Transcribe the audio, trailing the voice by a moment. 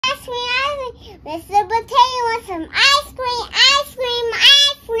ice cream. Mr. Potato wants some ice cream, ice cream,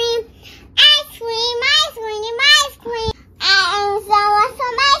 ice cream, ice cream, ice cream, ice cream. And so I want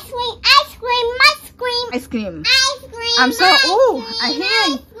some ice cream, ice cream, ice cream, Ice cream. ice cream. I'm so, ooh, I hear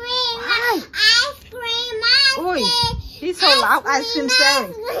him. Ice cream, Hi. ice cream, ice Oi, cream. he's so loud, ice cream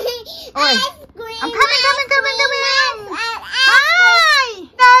selling. Oi, Ice cream, I'm coming. Hi. Hi,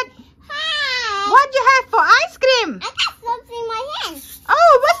 Dad. Hi. What you have for ice cream? I got something in my hand.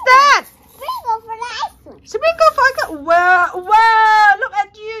 Oh, what's that? Sprinkle for the ice cream. Sprinkle for ice cream. Wow, look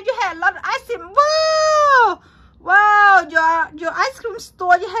at you. You had a lot of ice cream. Wow, your ice cream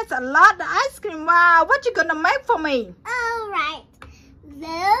store, you has a lot of ice cream. Wow, what you gonna make for me? Alright. So,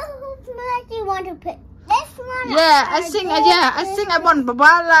 what do you want to put? This one? Yeah, I think I want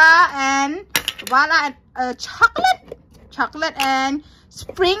vanilla and chocolate and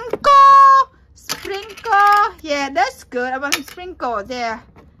sprinkle. Yeah, that's good. I want some sprinkle there.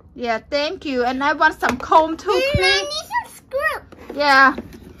 Yeah, thank you. And I want some comb too, And please. I need some screw. Yeah,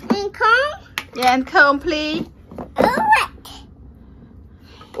 And comb. yeah, and comb, please. Alright.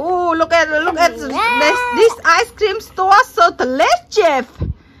 Oh, look at this ice cream store, so delicious.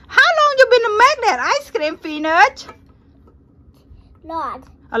 How long you been to make that ice cream, Peanut? Lord.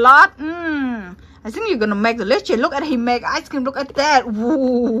 A lot? I think you're gonna make delicious. Look at him make ice cream. Look at that.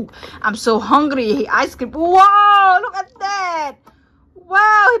 Woo! I'm so hungry. Ice cream. Wow! Look at that.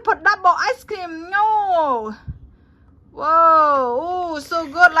 Wow! He put double ice cream. No. Whoa! Oh, so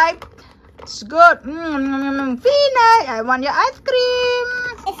good. Like it's good. Peanut, I want your ice cream.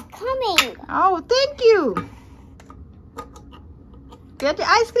 It's coming. Oh, thank you. Get the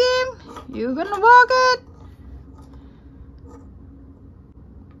ice cream. You're gonna walk it.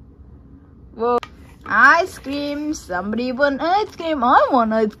 Whoa. Ice cream. Somebody want ice cream. I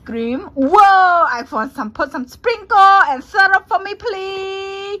want ice cream. Whoa. I want put some sprinkle and syrup for me,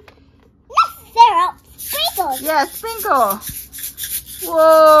 please. Not syrup. Sprinkles. Yeah, sprinkle.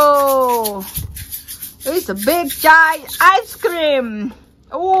 Whoa. It's a big giant ice cream.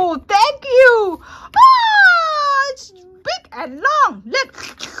 Oh, thank you. Oh, it's big and long. Look.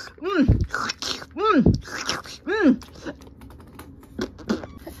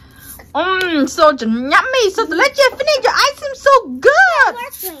 So yummy, so delicious. Finish your ice cream so good.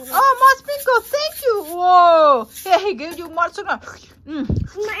 Oh, more sprinkles. Thank you. Whoa. Here, he gives you more sugar. And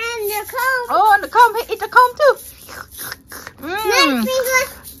the comb. Oh, and the comb. Eat the comb too.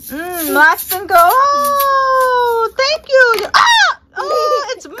 Nice sprinkle. Oh, thank you.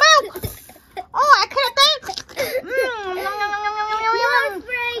 Oh, it's milk. Oh, I can't think.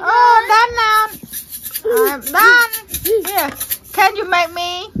 Oh, done now. I'm done. Here, can you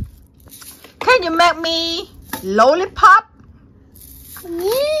make me lollipop?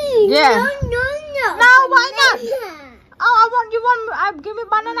 Yeah. No, why not? Oh, give me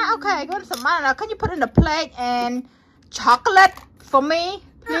banana. Okay, I got some banana. Can you put in the plate and chocolate for me,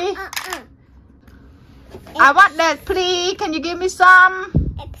 please? I want that, please. Can you give me some?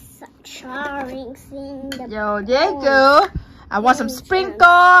 Yo, there you go. I want some sprinkle.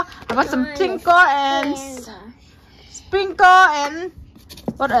 I want some sprinkle and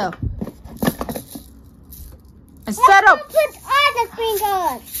what else? And syrup. Put all the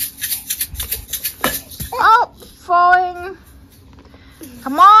sprinkles. Oh, falling.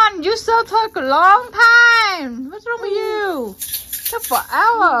 Come on, you still took a long time. What's wrong with you? Took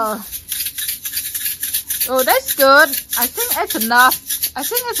forever. Oh, that's good. I think it's enough.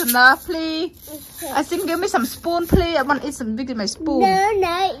 Please. Okay. I think give me some spoon, please. I want to eat some with my spoon.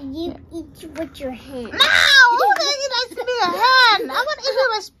 No, you eat with your hand. No, who can eat ice cream with your hand? I want to eat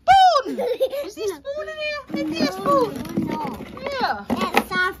with my spoon. You see a spoon in here? I see a spoon. No. Yeah.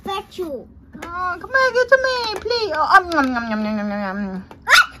 That's our fetchu. Oh, come here, give it to me, please. Oh,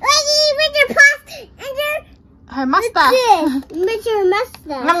 With your pasta and your Hey, mustache. with your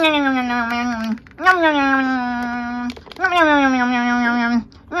mustache.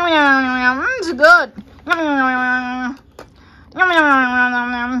 It's good.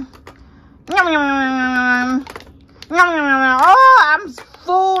 Oh, I'm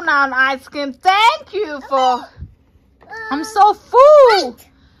full now on ice cream. Thank you for. I'm so full.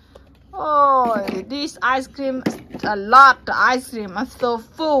 Oh, this ice cream, a lot of ice cream. I'm so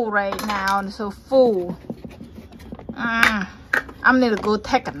full right now. I'm so full. I need to go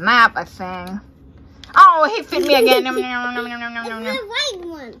take a nap, I think. Oh, he fit me again. It's the white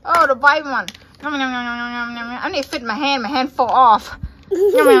one. Oh, the white one. I need to fit my hand. My hand fall off.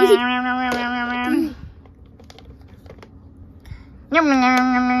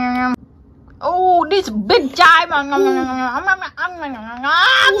 Oh, this big giant.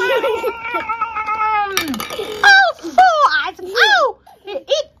 Oh, full ice cream. Oh, he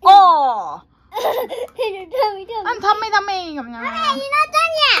eat you're not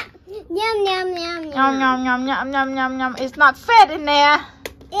done yet. Yum, yum, yum, Yum, yum, yum, yum, yum, yum, yum. It's not fit in there.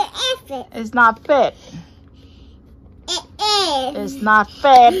 It is it. It's not fit. It is. It's not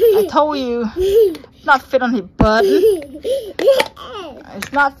fit. I told you. It's not fit on his butt.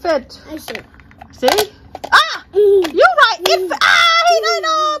 It's not fit. I see. See? Ah! You're right. He don't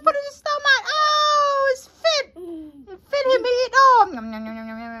know. Put it in his stomach. Oh, it's fit. It fit him. He eat all. Yum, yum, yum, yum,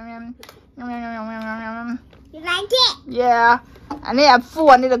 yum, yum, yum. Yum, yum, yum, yum, yum, yum. You like it? Yeah. I need a fool.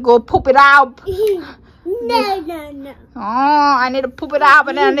 I need to go poop it out. No. Oh, I need to poop it out,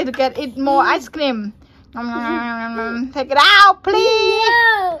 but then I need to eat more ice cream. Take it out, please.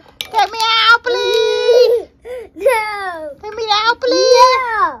 No. Take me out, please. No. Take me out, please.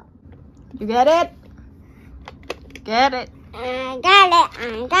 No. You get it? Get it? I got it.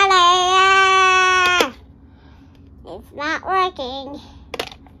 It's not working.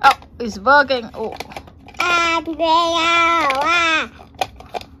 Oh, it's working. Oh.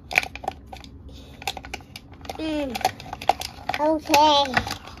 Okay.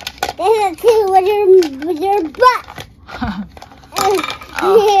 This is too with your butt.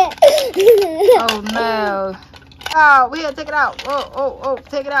 Oh no. Oh, we gotta take it out. Oh,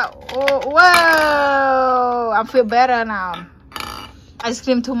 take it out. Oh, whoa. I feel better now. Ice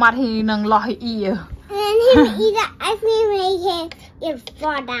cream too much, he done lost his ear. And then he eat the ice cream and it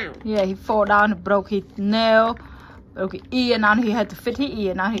fall down. Yeah, he fall down, broke his nail, broke his ear. Now he had to fit his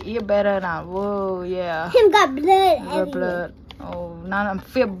ear. Now his ear better now. Whoa, yeah. Him got blood everywhere. Blood. Oh, now I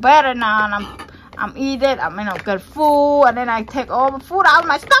feel better now. And I'm eating. I mean, I'm good food, and then I take all the food out of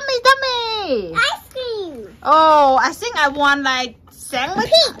my tummy. Ice cream. Oh, I think I want like sandwich.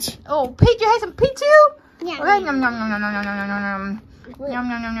 Peach. Oh, peach. You have some peach too? Yeah. Okay, yum yum yum yum yum yum yum yum. Yum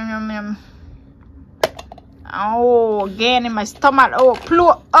yum yum yum yum yum. Oh, again in my stomach. Oh,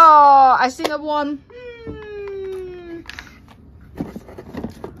 plug. Oh, I think I want.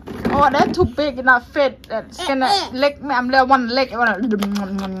 Oh, that's too big and not fit. That's gonna lick me. I'm little one leg.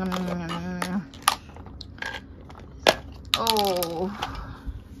 Oh.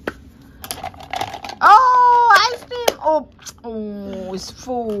 Oh, ice cream. Oh, it's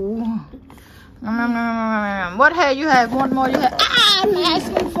full. What have you have? One more you have. Ah, my ice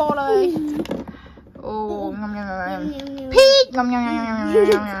cream fall away. Oh, peach.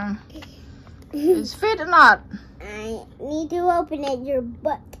 It's fit or not? I need to open it your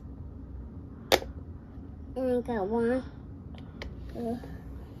butt. And I got one.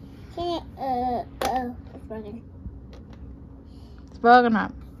 It's working. It's working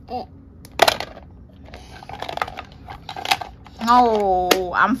up.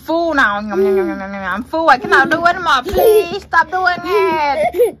 Oh, I'm full now. I'm full. I cannot do it anymore. Please stop doing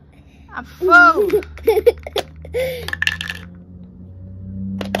it. I'm full.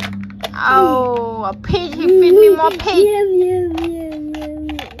 Oh, a peach. He feed me more peach.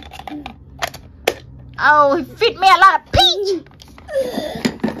 Oh, he feed me a lot of peach.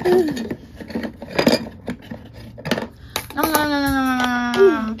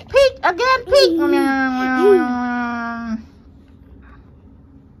 Peach again, peach.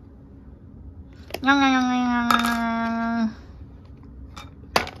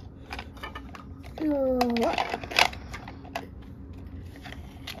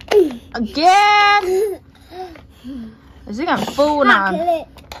 Again. I think I'm full now.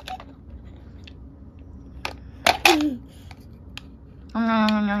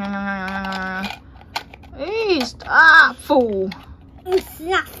 Stop, full. It's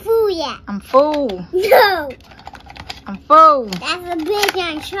not full yet. I'm full. No. I'm full. That's a big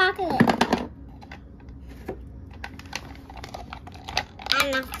giant chocolate.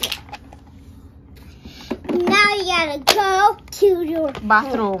 I'm not full. Now you gotta go to your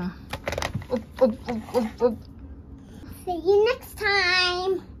bathroom. See you next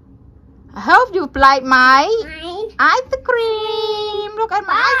time. I hope you like my Mine. ice cream. Look at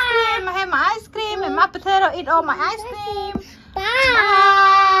my ice cream. I have my ice cream and my potato eat all my ice cream.